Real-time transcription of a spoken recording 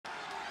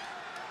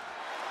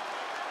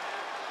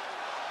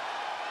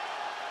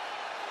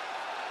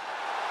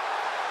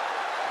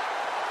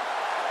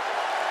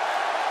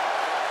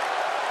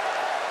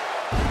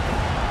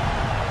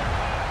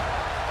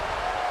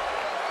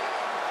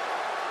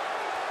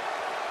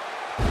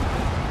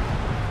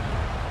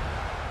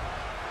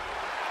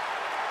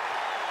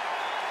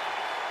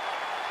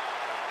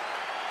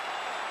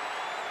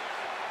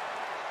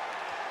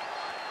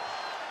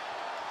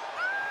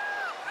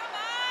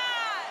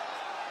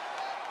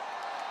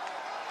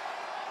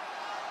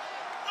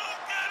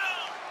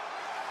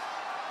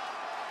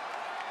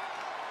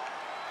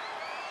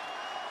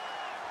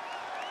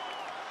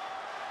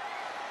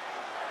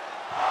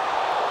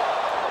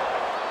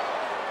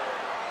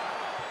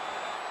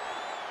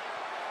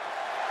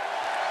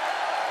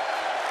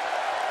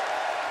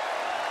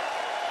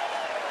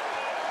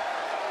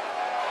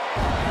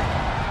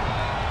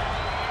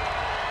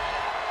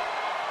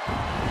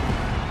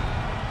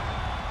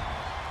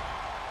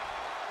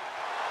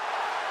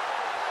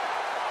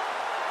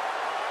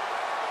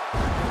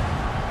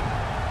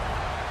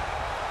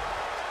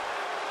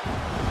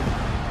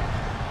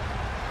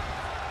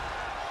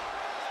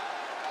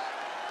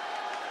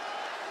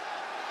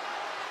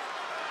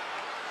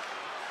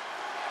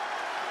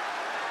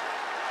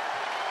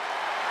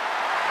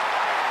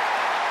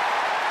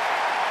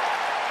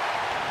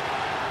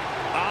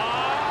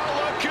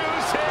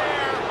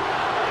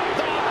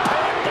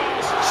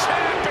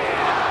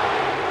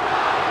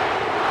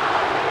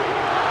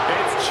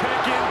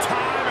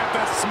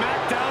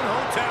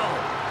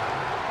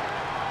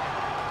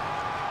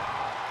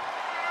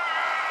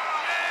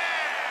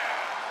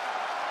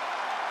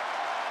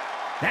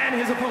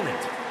his opponent,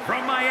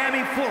 from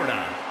Miami,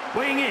 Florida,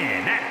 weighing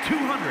in at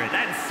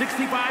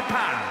 265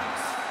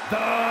 pounds,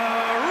 The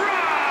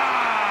Rock!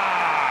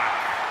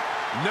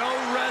 No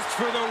rest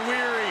for the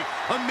weary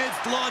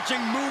amidst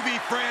launching movie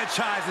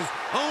franchises,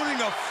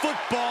 owning a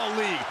football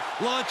league,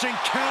 launching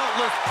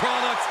countless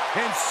products,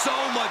 and so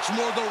much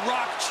more. The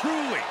Rock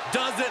truly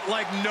does it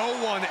like no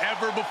one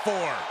ever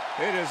before.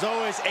 It is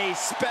always a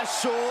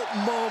special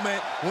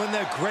moment when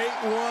the great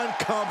one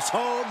comes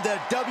home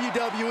to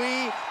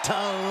WWE to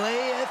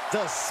lay it,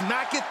 to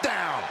smack it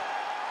down.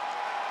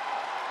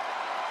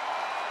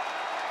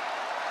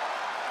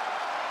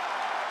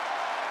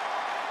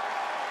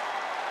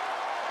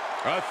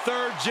 A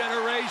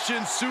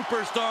third-generation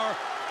superstar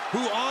who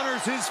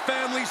honors his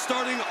family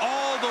starting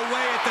all the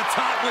way at the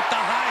top with the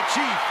High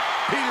Chief,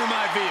 Peter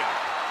Maivia.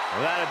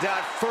 Without a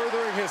doubt,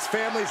 furthering his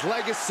family's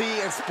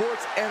legacy in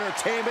sports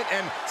entertainment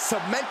and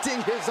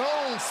cementing his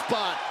own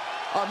spot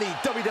on the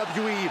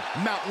WWE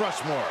Mount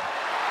Rushmore.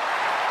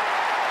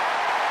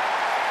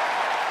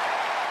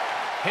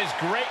 His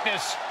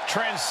greatness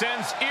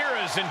transcends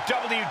eras in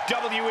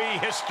WWE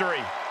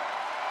history.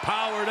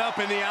 Powered up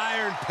in the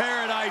Iron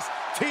Paradise,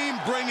 Team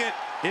Bring It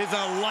is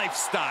a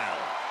lifestyle.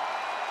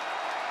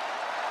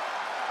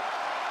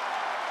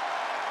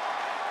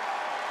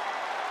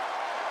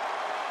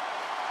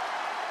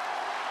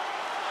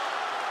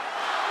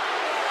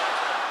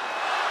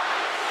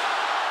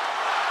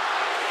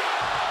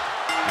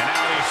 And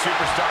now these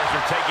superstars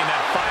are taking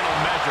that final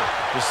measure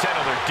to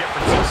settle their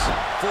differences.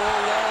 Four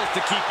walls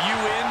to keep you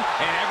in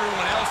and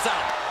everyone else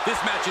out. This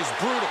match is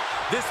brutal,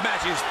 this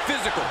match is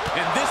physical,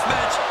 and this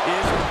match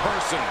is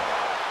personal.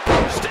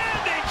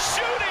 Standing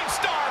shooting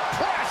star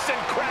press,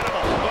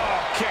 incredible.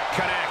 Oh, kick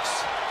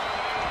connects.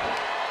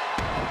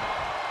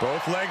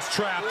 Both legs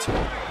trapped.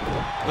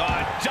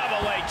 The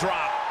double leg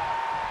drop.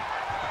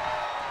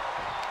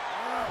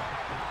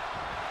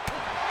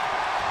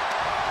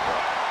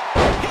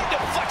 He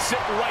deflects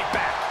it right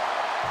back.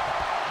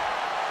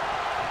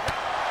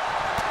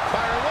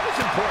 Byron, what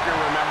is important to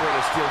remember in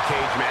a steel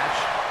cage match?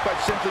 But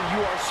simply,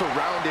 you are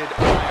surrounded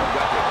by a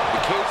weapon.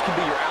 The cage can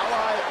be your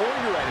ally or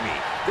your enemy.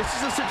 This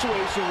is a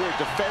situation where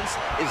defense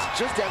is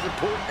just as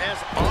important as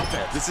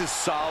offense. This is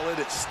solid,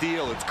 it's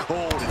steel, it's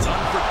cold, it's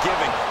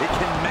unforgiving. It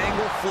can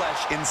mangle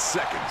flesh in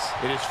seconds.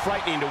 It is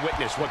frightening to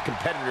witness what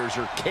competitors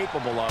are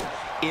capable of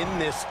in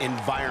this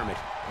environment.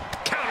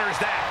 Counters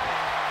that.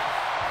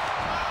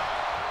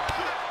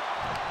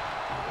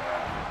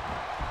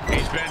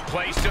 He's been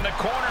placed in the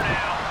corner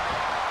now.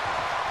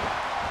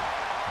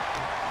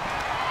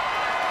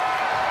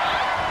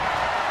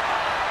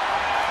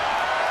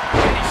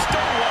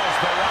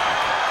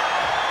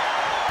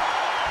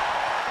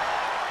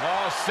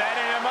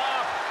 Setting him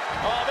up.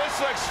 Oh, this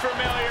looks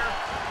familiar.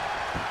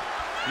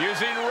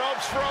 Using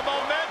ropes for a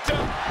momentum.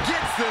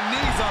 Gets the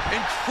knees up.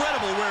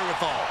 Incredible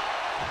wherewithal.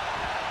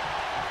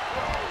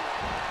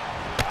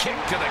 Kick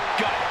to the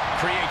gut.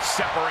 Creates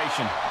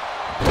separation.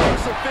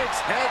 Crucifix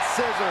head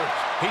scissors.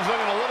 He's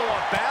looking a little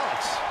off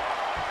balance.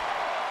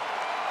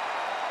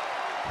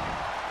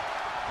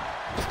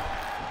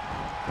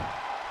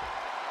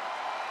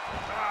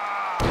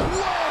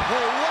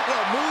 Whoa, what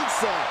a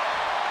moonsault.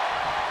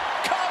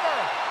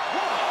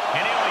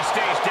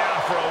 Stays down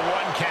for a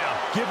 1 count.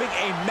 Giving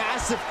a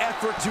massive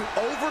effort to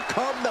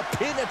overcome the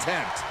pin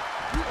attempt.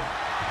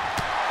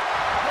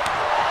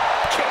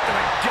 Kick to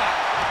the gut.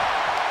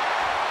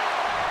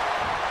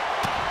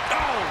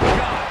 Oh,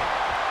 God.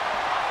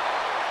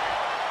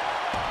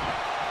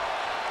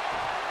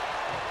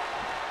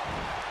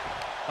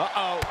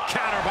 Uh-oh.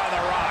 Counter by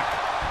The Rock.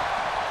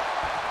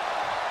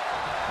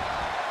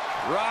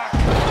 Rock.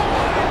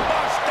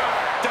 Buster.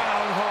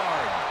 Down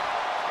hard.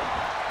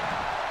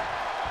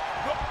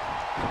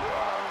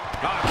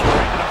 Kick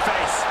right to the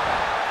face.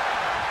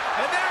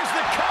 And there's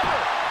the cover.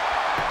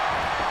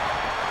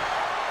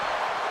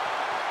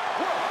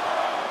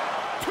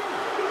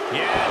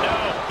 Yeah, no,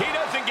 he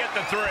doesn't get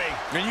the 3.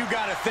 And you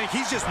got to think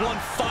he's just one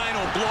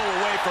final blow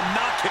away from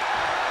knocking.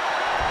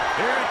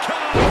 Here it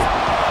comes.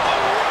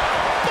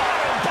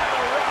 Bottom by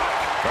The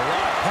Rock. The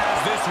Rock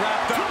has this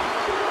wrapped up.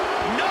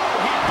 No,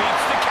 he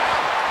beats the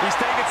count. He's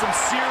taking some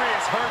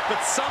serious hurt, but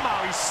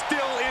somehow he's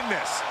still in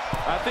this.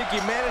 I think he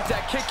managed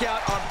that kick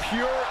out on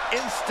pure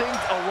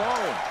instinct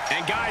alone.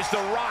 And guys, The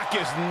Rock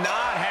is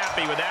not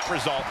happy with that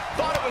result.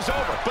 Thought it was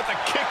over, but the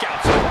kick out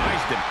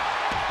surprised him.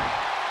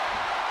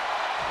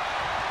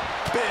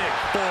 Big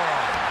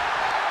forearm.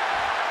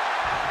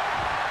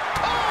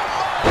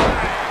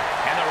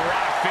 Oh, and The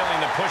Rock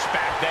feeling the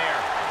pushback there.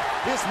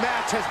 This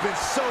match has been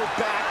so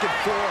back and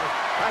forth.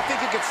 I think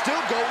it could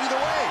still go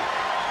either way.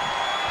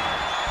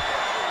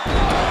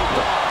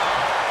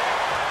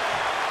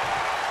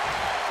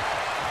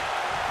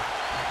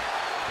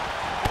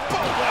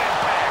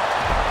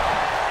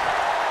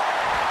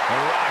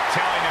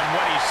 Telling him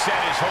what he said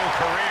his whole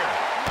career.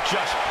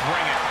 Just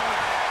bring it.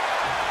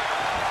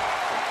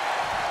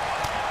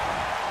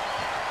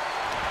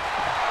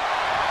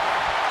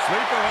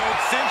 Sleeper hold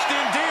cinched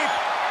in deep.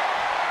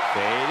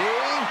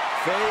 Fading.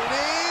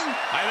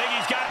 I think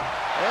he's got it.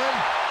 And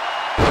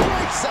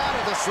breaks kicks out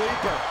of the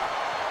sleeper.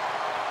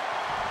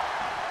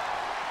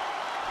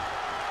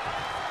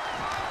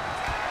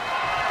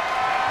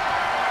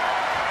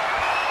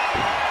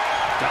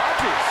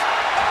 Dodges.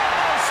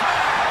 Oh,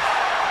 smash!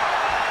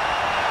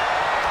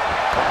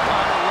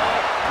 On the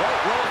right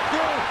roll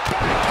through.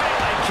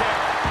 Pele kick.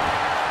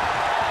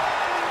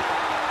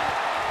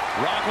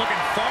 Rock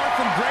looking far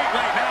from great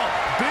right now.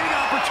 Big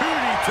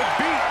opportunity to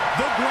beat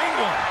the Great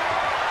One.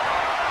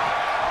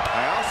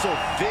 I also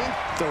think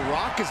The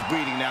Rock is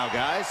bleeding now,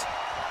 guys.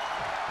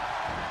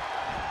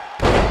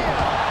 1%.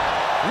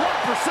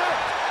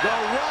 The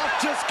Rock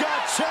just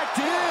got checked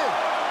in.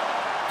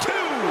 2.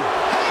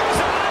 Hangs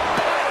on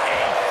by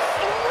a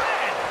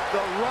thread.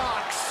 The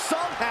Rock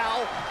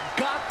somehow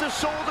got the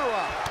shoulder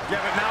up.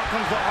 Yeah, but now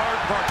comes the hard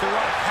part. The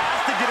Rock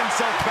has to get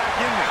himself back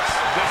in this.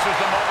 This is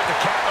the moment to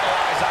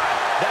capitalize on.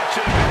 That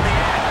should have been the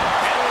end.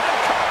 And with a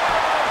cover.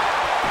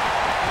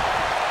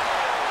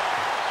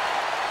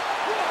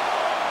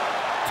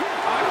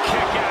 A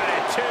kick out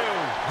at 2.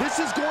 This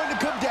is going to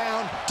come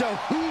down to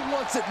who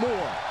wants it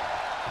more.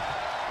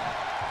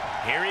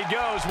 Here he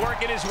goes,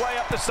 working his way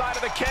up the side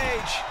of the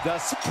cage. The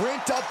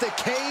sprint up the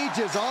cage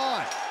is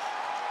on.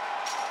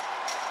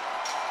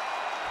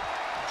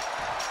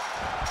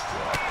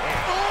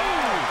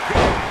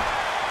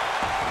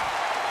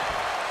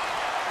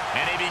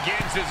 And he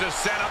begins his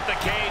ascent up the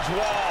cage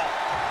wall.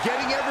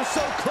 Getting ever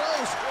so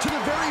close to the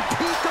very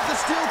peak of the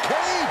steel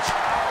cage.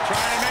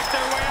 Trying to make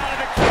their way out of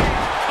the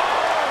cage.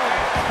 Oh!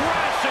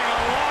 Crashing a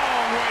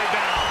long way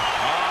down.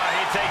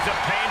 He takes a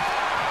pain.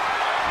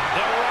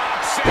 The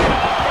Rock set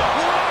up.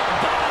 Rock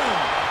boom!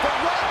 The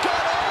Rock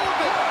got all of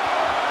it.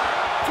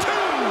 2.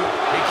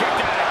 He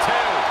kicked out at 2.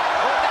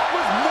 Oh, that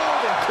was more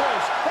than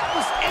close. That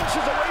was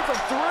inches away from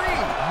 3.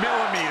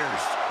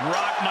 Millimeters.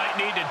 Rock might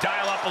need to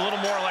dial up a little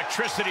more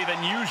electricity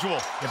than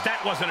usual, if that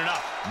wasn't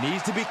enough.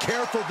 Needs to be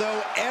careful, though.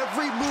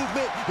 Every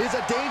movement is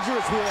a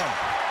dangerous one.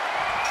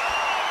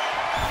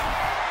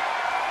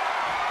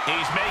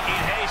 He's making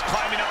haste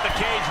climbing up the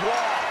cage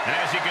wall. And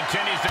as he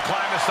continues to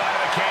climb the side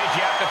of the cage,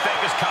 you have to think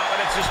his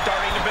confidence is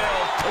starting to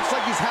build. Looks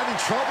like he's having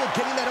trouble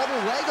getting that other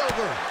leg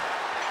over.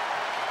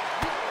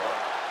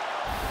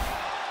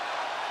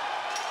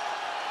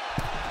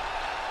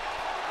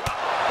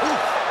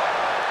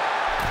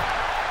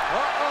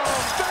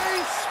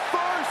 Face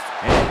first.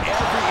 And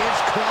every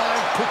inch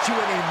climb puts you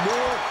in a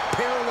more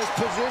perilous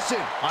position.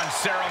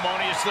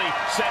 Unceremoniously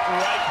set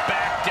right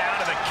back down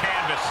to the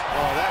canvas.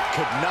 Oh, that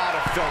could not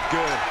have felt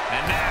good.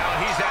 And now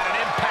he's at an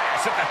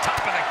impasse at the top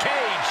of the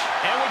cage.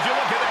 And would you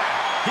look at that?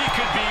 He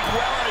could be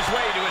well on his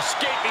way to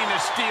escaping the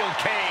steel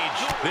cage.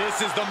 This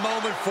is the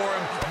moment for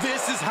him.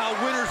 This is how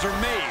winners are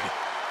made.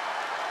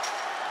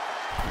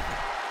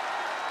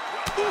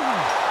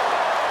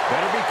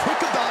 Better be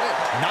quick about it.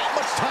 Not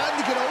much time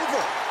to get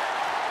over.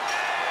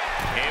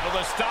 Able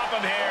to stop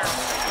him here.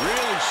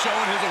 Really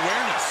showing his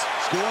awareness.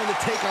 It's going to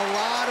take a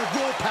lot of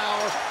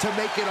willpower to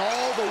make it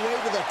all the way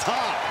to the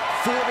top.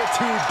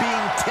 Fortitude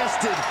being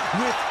tested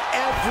with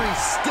every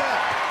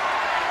step.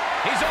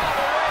 He's all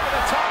the way to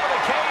the top of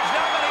the cage.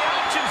 Not many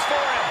options for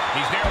him.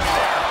 He's nearly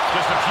there.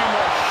 Just a few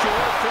more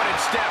sure-footed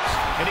steps,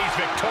 and he's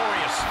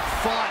victorious.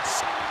 Fought.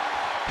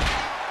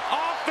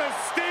 Off the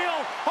steel,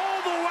 all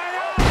the way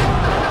up.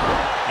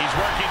 He's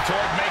working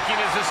toward making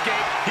his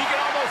escape. He can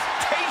almost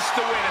taste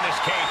the win in this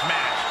cage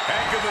match.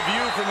 Heck of a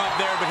view from up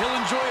there, but he'll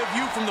enjoy a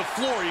view from the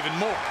floor even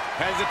more.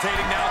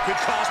 Hesitating now could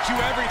cost you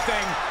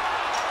everything.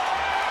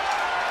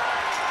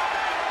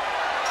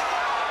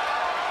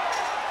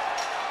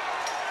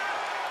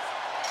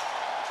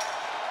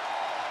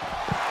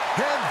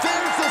 And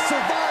there's the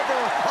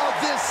survivor of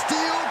this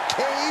steel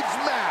cage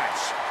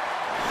match.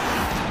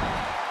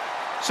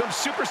 Some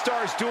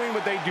superstars doing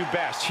what they do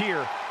best.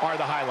 Here are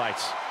the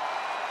highlights.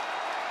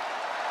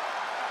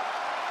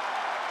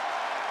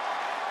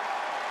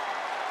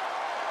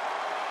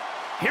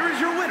 Here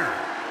is your winner,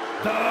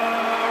 The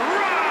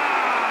Rock!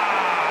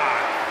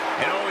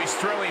 An always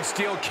thrilling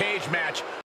steel cage match.